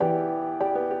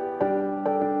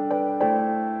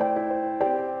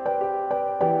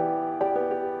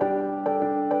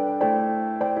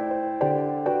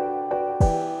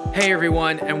Hey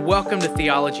everyone, and welcome to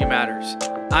Theology Matters.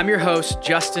 I'm your host,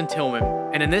 Justin Tillman,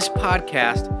 and in this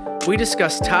podcast, we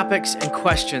discuss topics and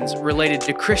questions related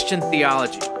to Christian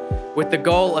theology with the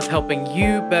goal of helping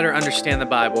you better understand the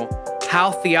Bible,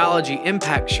 how theology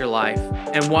impacts your life,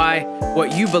 and why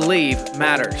what you believe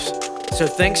matters. So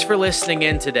thanks for listening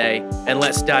in today, and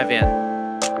let's dive in.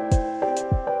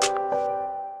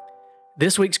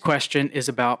 This week's question is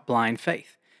about blind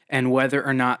faith and whether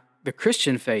or not the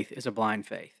Christian faith is a blind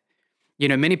faith. You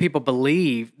know, many people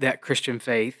believe that Christian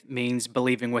faith means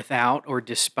believing without or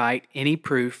despite any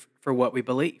proof for what we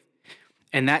believe.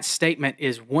 And that statement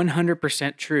is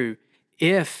 100% true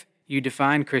if you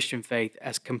define Christian faith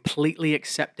as completely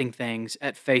accepting things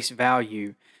at face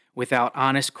value without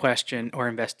honest question or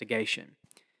investigation.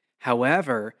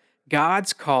 However,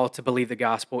 God's call to believe the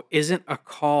gospel isn't a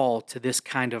call to this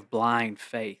kind of blind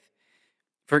faith.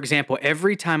 For example,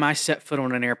 every time I set foot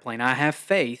on an airplane, I have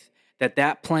faith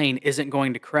that plane isn't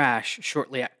going to crash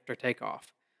shortly after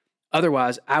takeoff.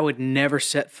 Otherwise, I would never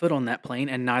set foot on that plane,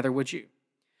 and neither would you.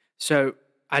 So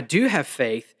I do have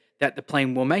faith that the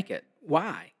plane will make it.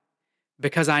 Why?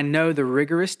 Because I know the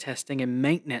rigorous testing and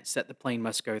maintenance that the plane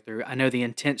must go through. I know the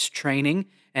intense training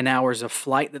and hours of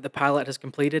flight that the pilot has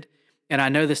completed, and I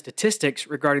know the statistics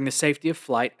regarding the safety of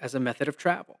flight as a method of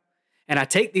travel. And I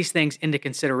take these things into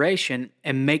consideration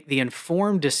and make the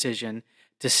informed decision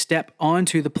to step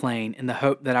onto the plane in the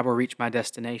hope that I will reach my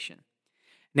destination.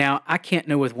 Now, I can't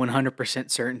know with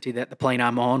 100% certainty that the plane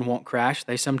I'm on won't crash.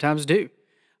 They sometimes do.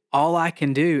 All I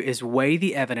can do is weigh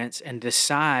the evidence and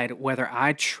decide whether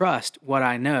I trust what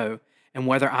I know and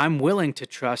whether I'm willing to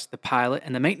trust the pilot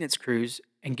and the maintenance crews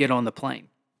and get on the plane.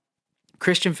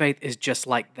 Christian faith is just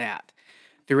like that.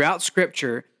 Throughout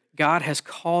Scripture, God has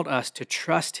called us to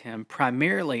trust Him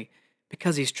primarily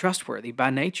because He's trustworthy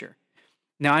by nature.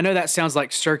 Now, I know that sounds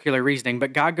like circular reasoning,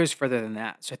 but God goes further than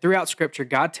that. So throughout Scripture,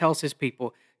 God tells His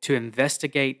people to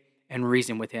investigate and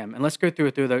reason with Him. And let's go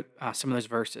through some of those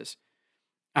verses.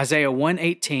 Isaiah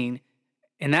 1:18,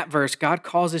 in that verse, God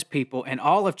calls His people in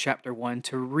all of chapter 1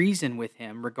 to reason with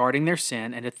Him regarding their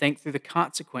sin and to think through the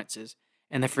consequences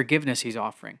and the forgiveness He's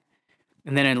offering.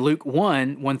 And then in Luke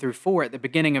 1:1-4, at the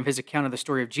beginning of His account of the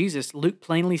story of Jesus, Luke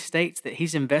plainly states that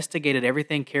He's investigated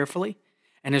everything carefully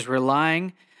and is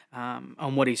relying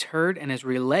on what He's heard and is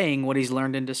relaying what He's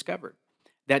learned and discovered.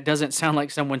 That doesn't sound like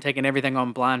someone taking everything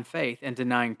on blind faith and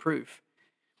denying proof.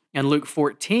 In Luke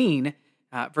 14,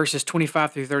 verses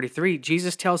 25-33,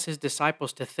 Jesus tells His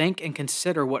disciples to think and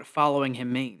consider what following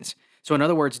Him means. So in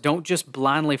other words, don't just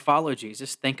blindly follow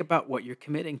Jesus. Think about what you're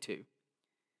committing to.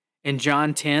 In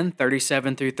John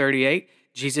 10:37-38,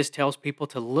 Jesus tells people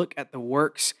to look at the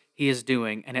works He is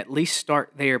doing and at least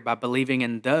start there by believing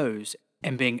in those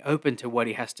and being open to what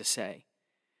He has to say.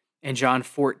 In John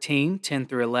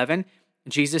 14:10-11,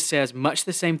 Jesus says much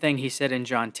the same thing He said in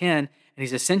John 10, and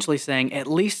He's essentially saying, at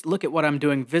least look at what I'm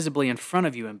doing visibly in front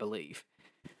of you and believe.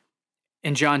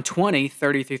 In John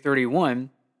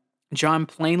 20:30-31, John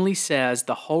plainly says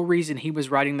the whole reason he was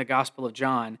writing the Gospel of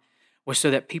John was so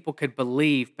that people could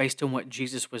believe based on what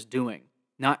Jesus was doing,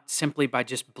 not simply by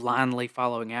just blindly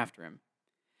following after Him.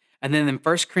 And then in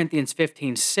 1 Corinthians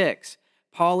 15:6,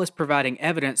 Paul is providing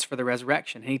evidence for the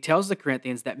resurrection. And he tells the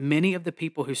Corinthians that many of the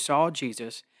people who saw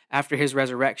Jesus after His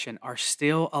resurrection are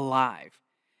still alive,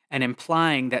 and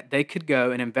implying that they could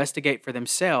go and investigate for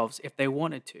themselves if they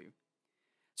wanted to.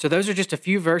 So those are just a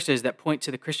few verses that point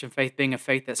to the Christian faith being a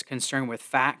faith that's concerned with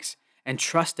facts and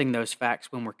trusting those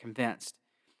facts when we're convinced.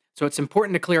 So it's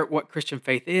important to clear up what Christian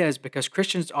faith is because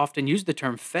Christians often use the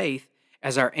term faith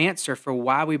as our answer for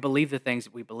why we believe the things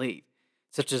that we believe,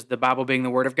 such as the Bible being the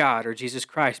Word of God or Jesus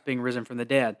Christ being risen from the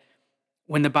dead.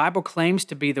 When the Bible claims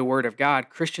to be the Word of God,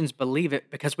 Christians believe it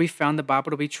because we found the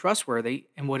Bible to be trustworthy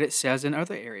in what it says in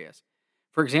other areas.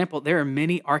 For example, there are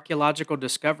many archaeological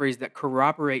discoveries that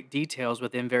corroborate details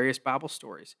within various Bible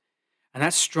stories. And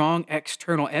that's strong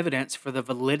external evidence for the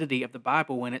validity of the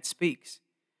Bible when it speaks.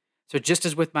 So just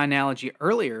as with my analogy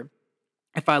earlier,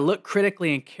 if I look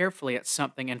critically and carefully at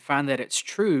something and find that it's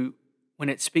true when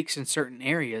it speaks in certain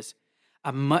areas,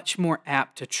 I'm much more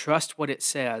apt to trust what it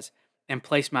says and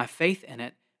place my faith in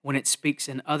it when it speaks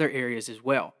in other areas as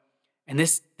well. And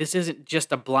this isn't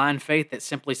just a blind faith that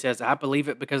simply says, I believe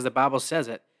it because the Bible says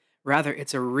it. Rather,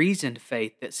 it's a reasoned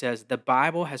faith that says the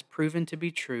Bible has proven to be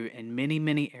true in many,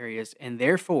 many areas, and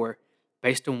therefore,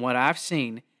 based on what I've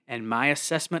seen and my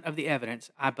assessment of the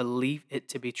evidence, I believe it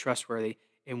to be trustworthy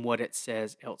in what it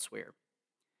says elsewhere.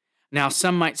 Now,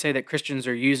 some might say that Christians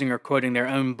are using or quoting their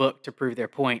own book to prove their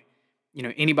point. You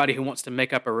know, anybody who wants to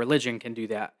make up a religion can do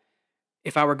that.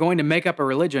 If I were going to make up a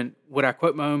religion, would I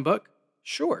quote my own book?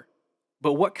 Sure.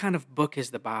 But what kind of book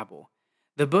is the Bible?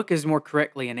 The book is more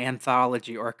correctly an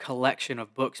anthology or a collection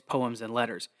of books, poems, and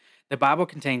letters. The Bible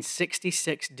contains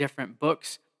 66 different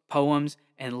books, poems,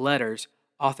 and letters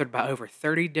authored by over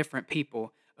 30 different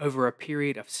people over a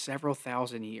period of several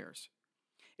thousand years.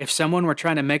 If someone were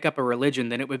trying to make up a religion,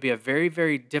 then it would be a very,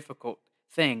 very difficult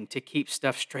thing to keep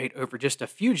stuff straight over just a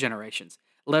few generations,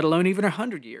 let alone even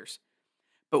 100 years.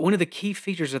 But one of the key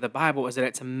features of the Bible is that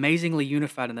it's amazingly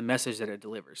unified in the message that it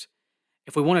delivers.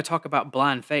 If we want to talk about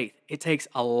blind faith, it takes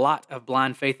a lot of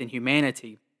blind faith in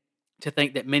humanity to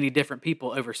think that many different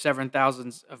people over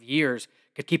 7,000 of years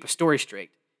could keep a story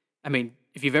straight. I mean,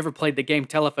 if you've ever played the game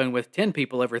telephone with 10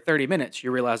 people over 30 minutes,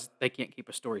 you realize they can't keep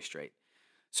a story straight.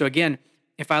 So again,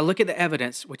 if I look at the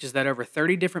evidence, which is that over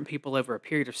 30 different people over a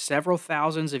period of several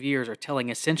thousands of years are telling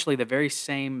essentially the very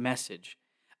same message,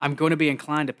 I'm going to be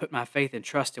inclined to put my faith and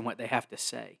trust in what they have to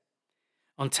say.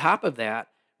 On top of that,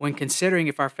 when considering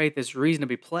if our faith is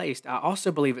reasonably placed, I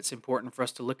also believe it's important for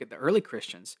us to look at the early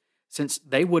Christians, since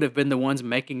they would have been the ones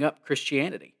making up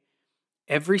Christianity.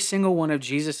 Every single one of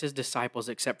Jesus' disciples,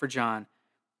 except for John,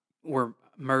 were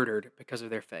murdered because of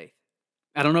their faith.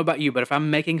 I don't know about you, but if I'm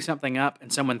making something up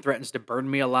and someone threatens to burn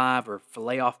me alive or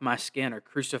fillet off my skin or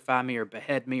crucify me or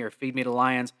behead me or feed me to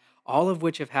lions, all of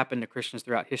which have happened to Christians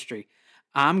throughout history,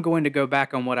 I'm going to go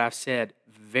back on what I've said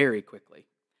very quickly.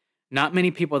 Not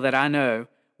many people that I know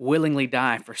willingly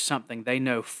die for something they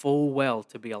know full well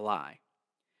to be a lie.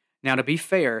 Now, to be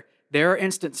fair, there are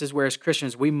instances where as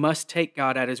Christians we must take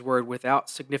God at His word without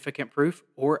significant proof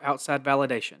or outside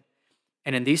validation.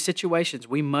 And in these situations,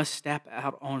 we must step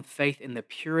out on faith in the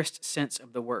purest sense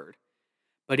of the word.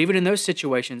 But even in those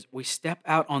situations, we step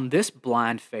out on this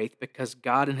blind faith because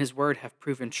God and His word have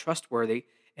proven trustworthy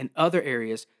in other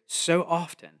areas so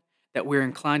often that we're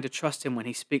inclined to trust Him when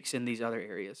He speaks in these other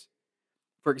areas.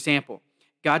 For example,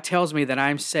 God tells me that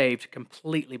I am saved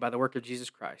completely by the work of Jesus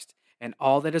Christ, and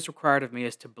all that is required of me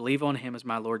is to believe on Him as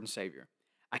my Lord and Savior.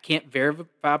 I can't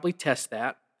verifiably test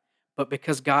that, but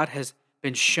because God has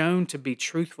been shown to be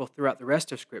truthful throughout the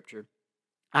rest of Scripture,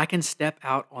 I can step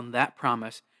out on that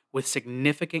promise with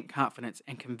significant confidence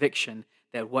and conviction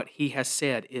that what He has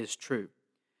said is true.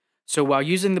 So while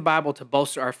using the Bible to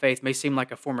bolster our faith may seem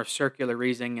like a form of circular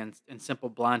reasoning and simple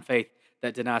blind faith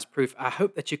that denies proof, I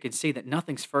hope that you can see that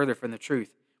nothing's further from the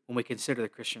truth when we consider the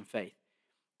Christian faith.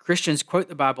 Christians quote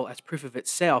the Bible as proof of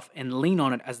itself and lean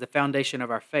on it as the foundation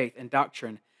of our faith and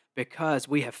doctrine because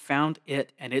we have found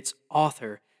it and its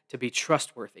author to be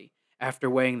trustworthy after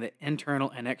weighing the internal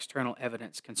and external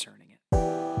evidence concerning it.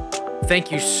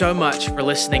 Thank you so much for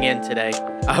listening in today.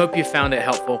 I hope you found it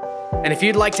helpful. And if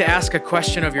you'd like to ask a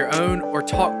question of your own or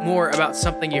talk more about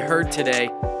something you heard today,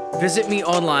 visit me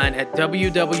online at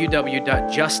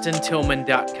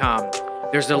www.justintillman.com.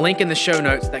 There's a link in the show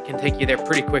notes that can take you there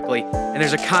pretty quickly, and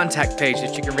there's a contact page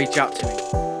that you can reach out to me.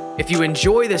 If you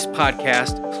enjoy this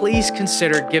podcast, please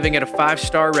consider giving it a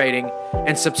 5-star rating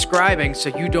and subscribing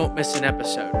so you don't miss an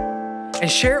episode. And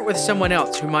share it with someone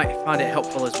else who might find it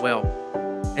helpful as well.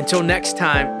 Until next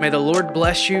time, may the Lord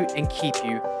bless you and keep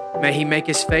you. May He make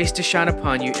His face to shine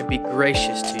upon you and be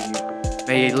gracious to you.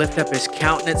 May He lift up His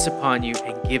countenance upon you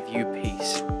and give you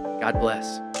peace. God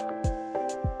bless.